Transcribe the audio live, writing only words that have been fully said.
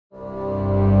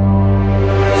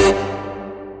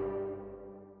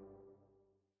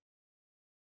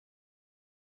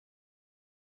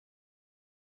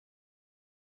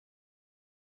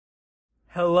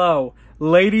Hello,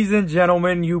 ladies and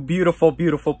gentlemen, you beautiful,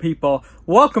 beautiful people.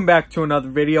 Welcome back to another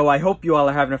video. I hope you all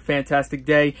are having a fantastic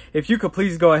day. If you could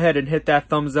please go ahead and hit that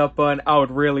thumbs up button, I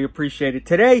would really appreciate it.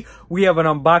 Today, we have an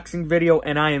unboxing video,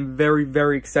 and I am very,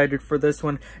 very excited for this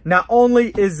one. Not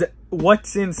only is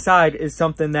what's inside is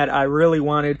something that I really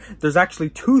wanted, there's actually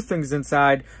two things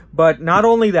inside, but not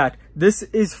only that, this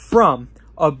is from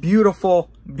a beautiful,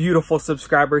 beautiful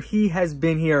subscriber. He has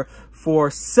been here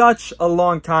for such a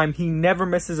long time. He never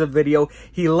misses a video.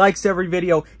 He likes every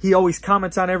video. He always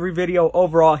comments on every video.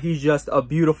 Overall, he's just a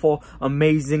beautiful,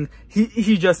 amazing,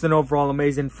 he's just an overall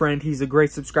amazing friend. He's a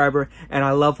great subscriber, and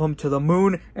I love him to the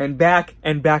moon and back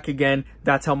again.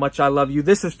 That's how much I love you.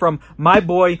 This is from my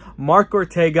boy, Mark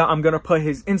Ortega. I'm going to put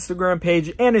his Instagram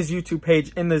page and his YouTube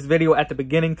page in this video at the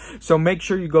beginning, so make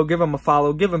sure you go give him a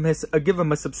follow, give him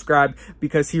a subscribe,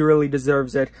 because he really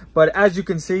deserves it. But as you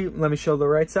can see, let me show the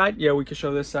right side. Yeah, we can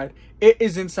show this side. It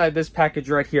is inside this package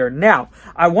right here. Now,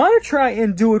 I want to try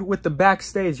and do it with the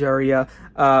backstage area.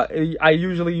 I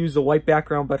usually use the white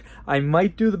background, but I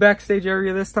might do the backstage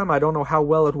area this time. I don't know how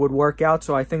well it would work out,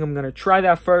 so I think I'm going to try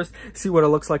that first, see what it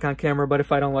looks like on camera, but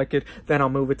if I don't like it, then I'll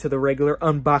move it to the regular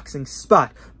unboxing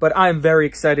spot. But I'm very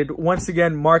excited. Once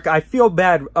again, Mark, I feel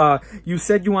bad. You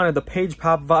said you wanted the Page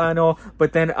Pop vinyl,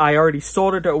 but then I already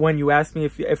sold it when you asked me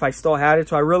if I still had it,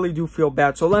 so I really do feel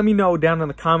bad. So let me know down in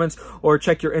the comments, or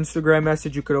check your Instagram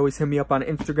message. You could always hit me up on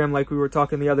Instagram like we were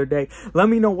talking the other day. Let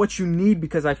me know what you need,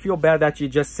 because I feel bad that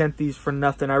you just sent these for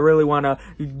nothing. I really want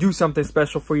to do something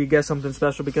special for you, get something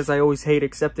special, because I always hate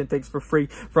accepting things for free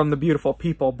from the beautiful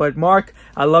people. But Mark,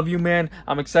 I love you, man.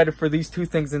 I'm excited for these two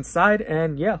things inside,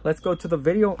 and yeah, let's go to the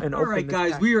video and open. All right,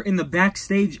 guys, we are in the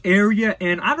backstage area,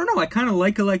 and I don't know, I kind of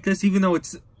like it like this, even though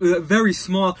it's very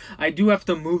small. I do have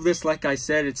to move this, like I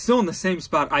said. It's still in the same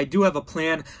spot. I do have a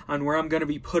plan on where I'm going to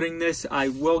be putting this. I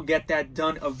will get that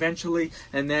done eventually,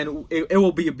 and then it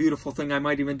will be a beautiful thing. I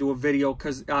might even do a video,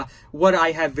 because what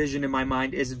I have vision in my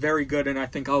mind is very good, and I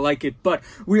think I'll like it. But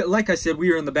like I said,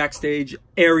 we are in the backstage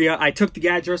area. I took the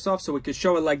address off so we could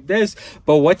show it like this,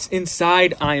 but what's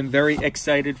inside I am very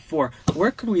excited for. Where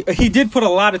could we, he did put a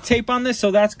lot of tape on this, so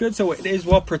that's good, so it is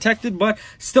well protected, but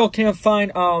still can't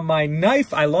find my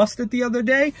knife. I lost it the other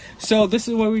day, so this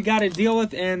is what we got to deal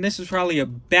with, and this is probably a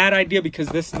bad idea, because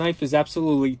this knife is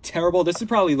absolutely terrible. This is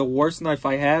probably the worst knife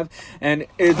I have, and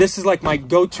this is like my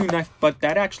go-to knife, but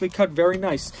that actually cut very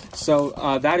nice, so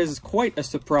that is quite a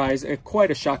surprise,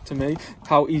 quite a shock to me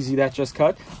how easy that just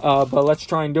cut. But let's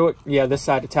try and do it. Yeah, this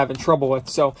side it's having trouble with,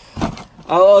 so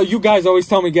you guys always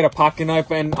tell me get a pocket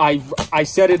knife, and I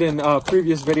said it in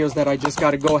previous videos that I just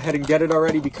got to go ahead and get it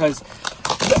already, because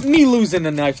me losing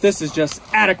the knife, this is just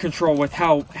out of control with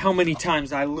how many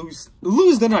times I lose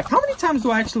the knife. How many times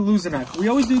do I actually lose a knife? We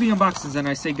always do the unboxings, and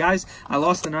I say, guys, I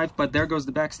lost the knife, but there goes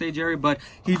the backstage area. But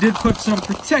he did put some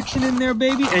protection in there,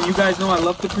 baby, and you guys know I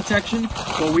love the protection.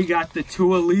 But we got the two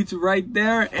Elites right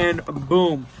there, and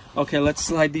boom. Okay, let's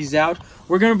slide these out.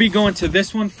 We're going to be going to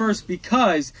this one first,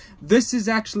 because this is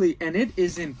actually, and it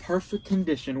is in perfect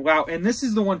condition. Wow, and this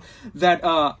is the one that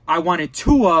I wanted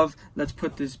two of. Let's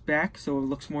put this back so it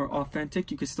looks more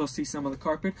authentic. You can still see some of the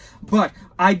carpet. But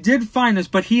I did find this,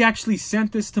 but he actually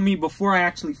sent this to me before I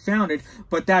actually found it.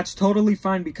 But that's totally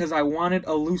fine, because I wanted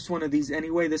a loose one of these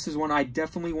anyway. This is one I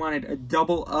definitely wanted a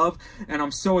double of, and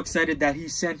I'm so excited that he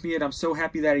sent me it. I'm so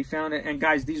happy that he found it. And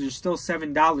guys, these are still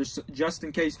 $7, just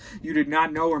in case you did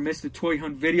not know or missed the Toy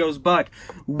Hunt videos. But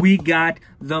we got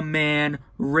the man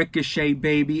Ricochet,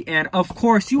 baby, and of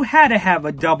course you had to have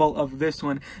a double of this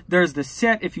one. There's the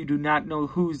set if you do not know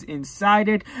who's inside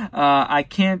it. I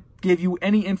can't give you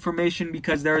any information,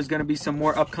 because there is going to be some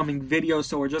more upcoming videos,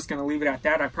 so we're just going to leave it at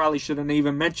that. I probably shouldn't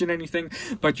even mention anything,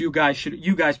 but you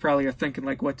guys probably are thinking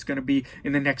like what's going to be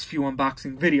in the next few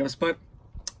unboxing videos, but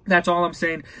that's all I'm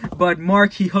saying. But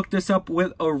Mark, he hooked us up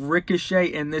with a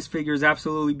Ricochet, and this figure is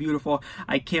absolutely beautiful.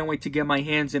 I can't wait to get my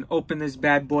hands and open this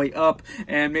bad boy up,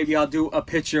 and maybe I'll do a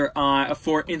picture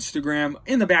for Instagram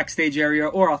in the backstage area,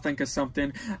 or I'll think of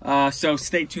something. So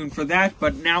stay tuned for that.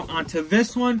 But now onto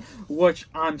this one, which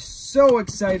I'm so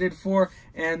excited for.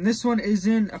 And this one is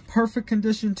in a perfect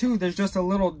condition too. There's just a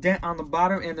little dent on the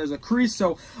bottom, and there's a crease,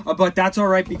 so but that's all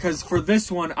right, because for this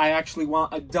one I actually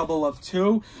want a double of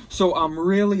two. So I'm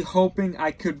really hoping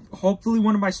hopefully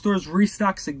one of my stores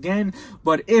restocks again,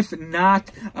 but if not,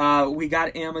 we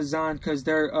got Amazon, because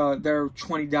they're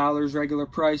 $20 regular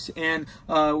price, and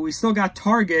we still got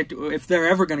Target if they're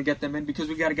ever going to get them in, because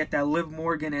we got to get that Liv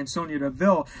Morgan and Sonya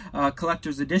Deville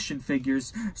collector's edition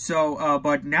figures. So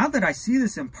but now that I see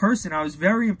this in person, I was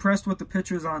very impressed with the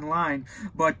pictures online,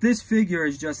 but this figure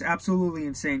is just absolutely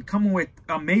insane. Coming with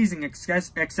amazing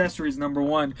accessories, number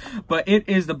one, but it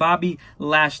is the Bobby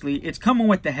Lashley. It's coming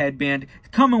with the headband,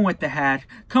 coming with the hat,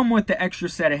 coming with the extra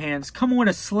set of hands, coming with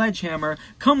a sledgehammer,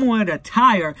 coming with a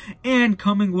tire, and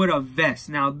coming with a vest.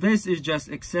 Now, this is just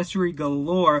accessory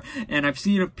galore, and I've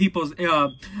seen people's,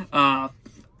 oh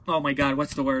my God,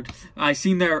 what's the word? I've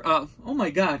seen their, oh my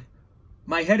God.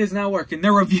 My head is not working.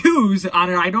 Their reviews on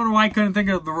it, I don't know why I couldn't think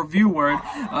of the review word.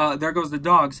 There goes the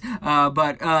dogs.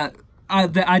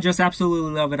 I just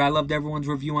absolutely love it. I loved everyone's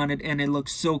review on it, and it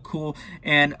looks so cool.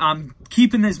 And I'm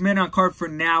keeping this mid-on card for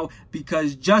now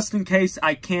because just in case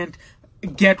I can't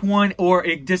get one or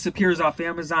it disappears off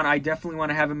Amazon, I definitely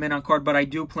want to have a mid-on card, but I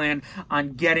do plan on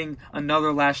getting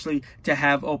another Lashley to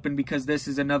have open because this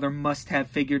is another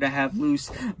must-have figure to have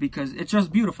loose because it's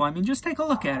just beautiful. I mean, just take a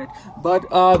look at it.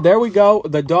 But there we go.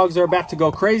 The dogs are about to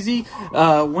go crazy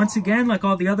once again, like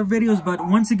all the other videos. But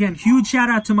once again, huge shout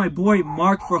out to my boy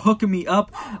Mark for hooking me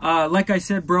up. Like I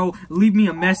said, bro, leave me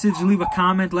a message, leave a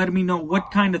comment, letting me know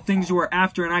what kind of things you were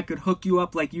after, and I could hook you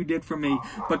up like you did for me.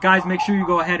 But guys, make sure you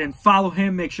go ahead and follow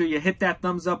him. Make sure you hit that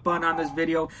thumbs up button on this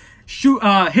video.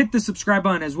 Hit the subscribe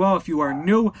button as well if you are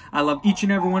new. I love each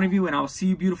and every one of you, and I will see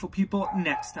you beautiful people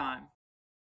next time.